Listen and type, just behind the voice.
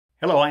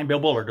Hello, I'm Bill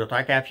Bullard with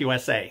ICAF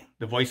USA,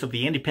 the voice of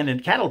the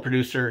independent cattle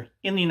producer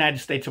in the United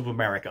States of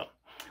America.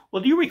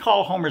 Well, do you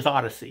recall Homer's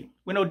Odyssey,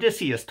 when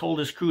Odysseus told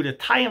his crew to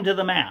tie him to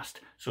the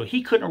mast so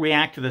he couldn't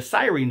react to the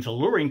Siren's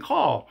alluring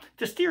call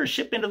to steer his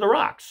ship into the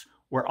rocks,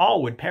 where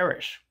all would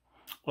perish?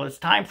 Well, it's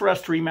time for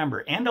us to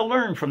remember and to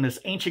learn from this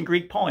ancient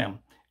Greek poem,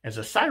 as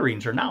the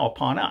Sirens are now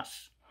upon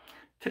us.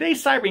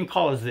 Today's Siren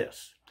call is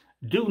this: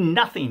 do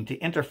nothing to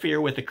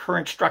interfere with the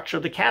current structure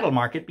of the cattle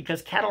market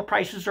because cattle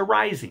prices are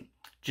rising,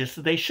 just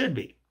as they should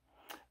be.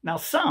 Now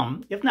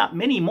some, if not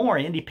many more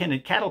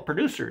independent cattle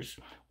producers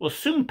will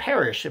soon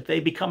perish if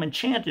they become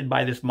enchanted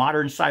by this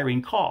modern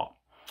Siren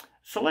call.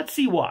 So let's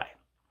see why.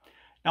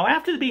 Now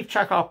after the Beef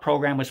Checkoff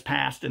Program was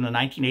passed in the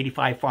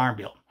 1985 Farm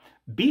Bill,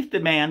 beef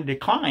demand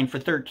declined for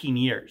 13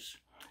 years.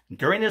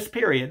 During this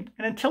period,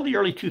 and until the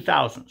early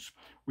 2000s,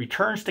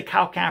 returns to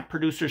cow-calf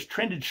producers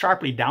trended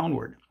sharply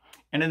downward.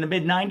 And in the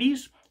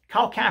mid-90s,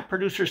 cow-calf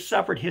producers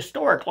suffered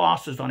historic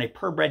losses on a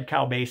per-bred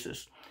cow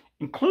basis,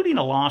 including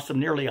a loss of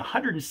nearly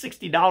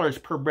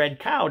 $160 per bred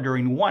cow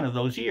during one of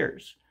those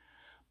years.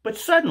 But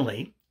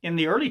suddenly, in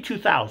the early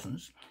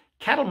 2000s,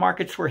 cattle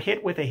markets were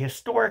hit with a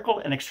historical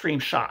and extreme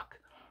shock.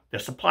 The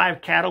supply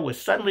of cattle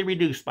was suddenly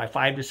reduced by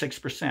 5 to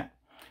 6%.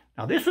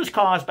 Now, this was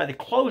caused by the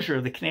closure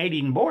of the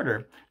Canadian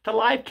border to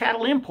live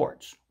cattle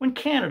imports when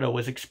Canada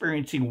was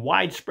experiencing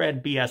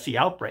widespread BSE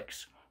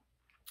outbreaks.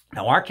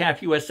 Now,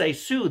 ICAF USA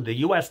sued the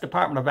U.S.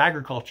 Department of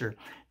Agriculture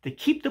to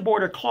keep the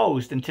border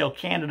closed until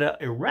Canada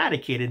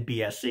eradicated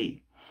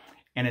BSE.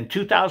 And in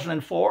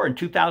 2004 and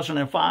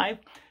 2005,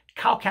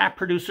 cow-calf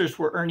producers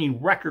were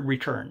earning record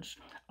returns,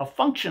 a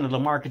function of the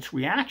market's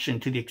reaction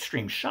to the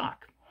extreme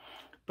shock.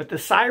 But the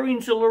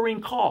Siren's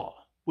alluring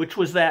call, which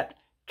was that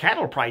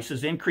cattle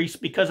prices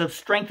increased because of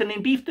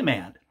strengthening beef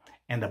demand,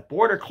 and the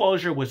border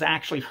closure was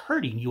actually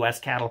hurting U.S.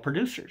 cattle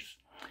producers.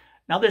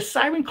 Now, this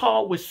Siren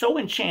call was so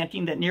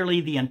enchanting that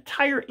nearly the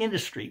entire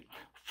industry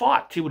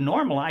fought to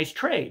normalize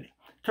trade,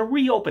 to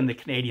reopen the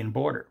Canadian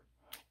border.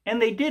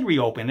 And they did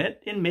reopen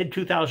it in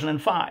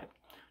mid-2005.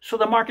 So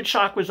the market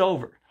shock was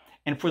over.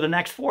 And for the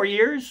next 4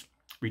 years,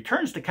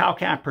 returns to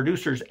cow-calf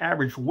producers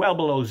averaged well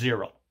below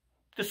zero.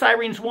 The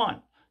Sirens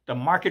won. The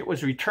market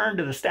was returned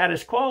to the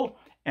status quo,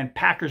 and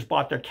packers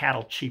bought their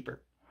cattle cheaper.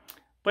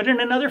 But in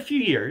another few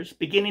years,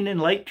 beginning in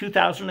late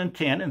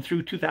 2010 and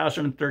through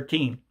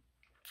 2013,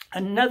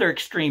 another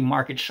extreme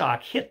market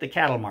shock hit the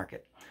cattle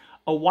market.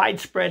 A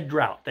widespread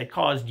drought that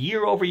caused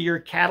year-over-year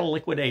cattle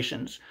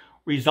liquidations,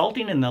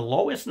 resulting in the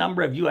lowest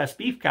number of U.S.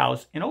 beef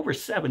cows in over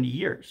 70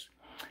 years.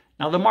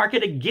 Now, the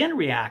market again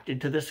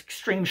reacted to this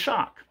extreme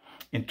shock.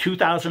 In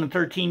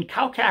 2013,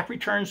 cow-calf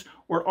returns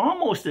were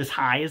almost as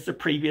high as the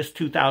previous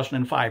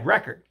 2005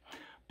 record.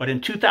 But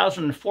in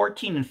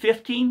 2014 and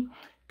 15,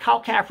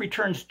 cow-calf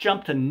returns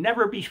jumped to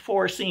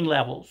never-before-seen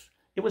levels.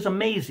 It was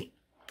amazing.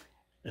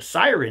 The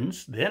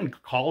Sirens then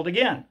called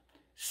again.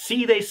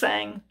 See, they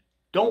sang,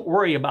 don't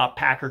worry about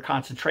packer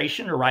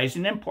concentration or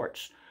rising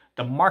imports.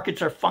 The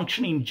markets are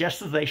functioning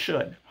just as they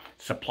should.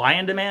 Supply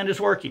and demand is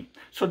working,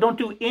 so don't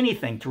do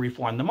anything to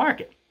reform the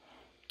market.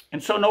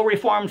 And so no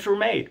reforms were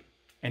made,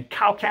 and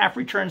cow-calf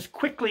returns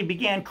quickly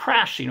began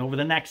crashing over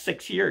the next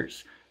 6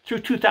 years, through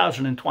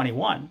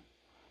 2021.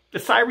 The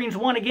Sirens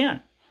won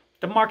again.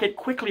 The market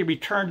quickly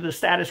returned to the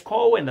status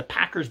quo, and the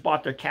packers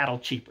bought their cattle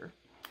cheaper.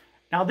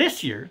 Now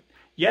this year,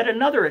 yet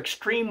another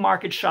extreme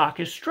market shock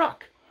has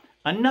struck.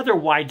 Another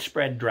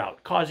widespread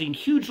drought causing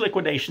huge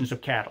liquidations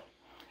of cattle.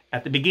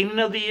 At the beginning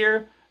of the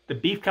year, the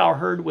beef cow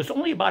herd was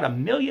only about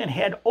 1 million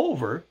head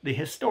over the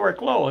historic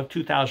low of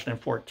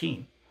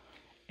 2014.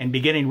 And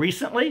beginning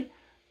recently,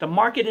 the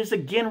market is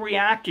again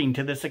reacting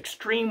to this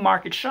extreme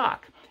market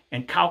shock,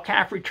 and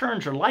cow-calf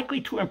returns are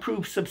likely to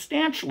improve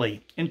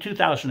substantially in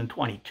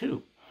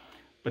 2022.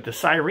 But the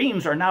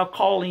Sirens are now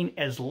calling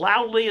as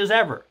loudly as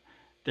ever.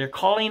 They're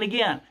calling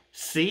again.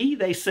 See,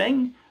 they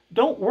sing,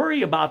 don't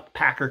worry about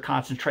packer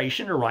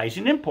concentration or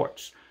rising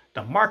imports.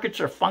 The markets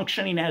are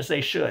functioning as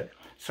they should.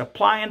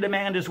 Supply and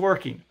demand is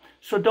working.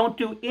 So don't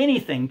do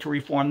anything to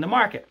reform the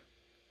market.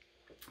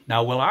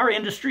 Now, will our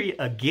industry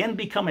again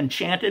become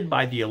enchanted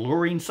by the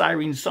alluring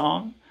Siren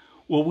song?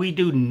 Will we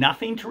do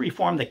nothing to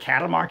reform the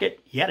cattle market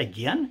yet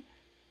again?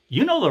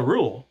 You know the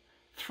rule.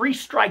 3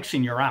 strikes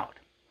and you're out.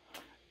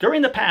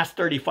 During the past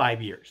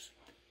 35 years,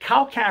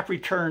 cow-calf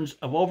returns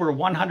of over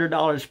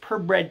 $100 per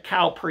bred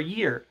cow per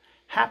year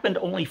happened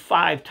only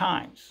 5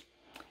 times.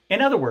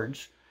 In other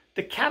words,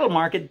 the cattle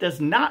market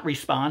does not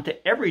respond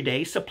to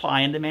everyday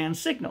supply and demand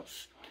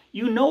signals.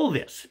 You know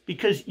this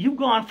because you've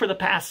gone for the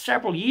past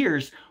several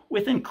years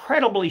with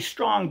incredibly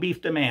strong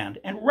beef demand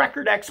and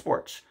record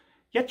exports,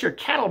 yet your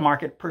cattle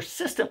market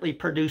persistently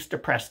produced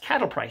depressed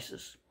cattle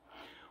prices.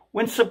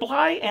 When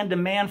supply and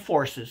demand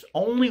forces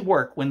only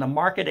work when the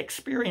market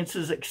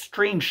experiences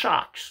extreme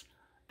shocks,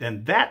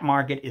 then that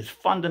market is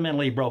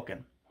fundamentally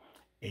broken.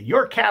 And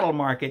your cattle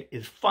market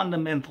is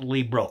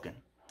fundamentally broken.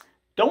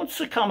 Don't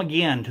succumb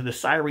again to the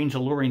Siren's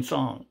alluring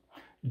song.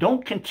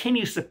 Don't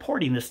continue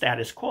supporting the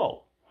status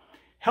quo.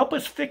 Help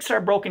us fix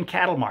our broken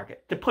cattle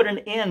market to put an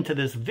end to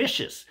this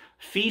vicious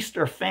feast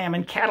or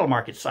famine cattle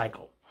market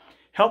cycle.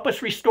 help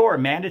us restore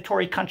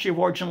mandatory country of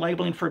origin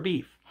labeling for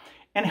beef,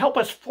 and help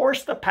us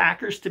force the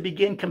packers to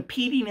begin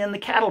competing in the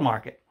cattle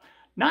market,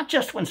 not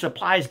just when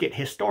supplies get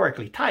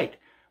historically tight,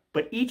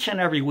 but each and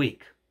every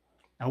week.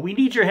 Now, we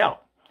need your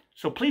help,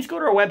 so please go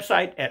to our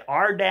website at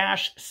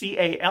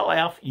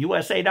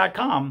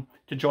r-calfusa.com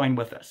to join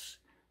with us.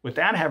 With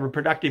that, have a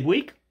productive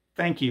week.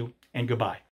 Thank you, and goodbye.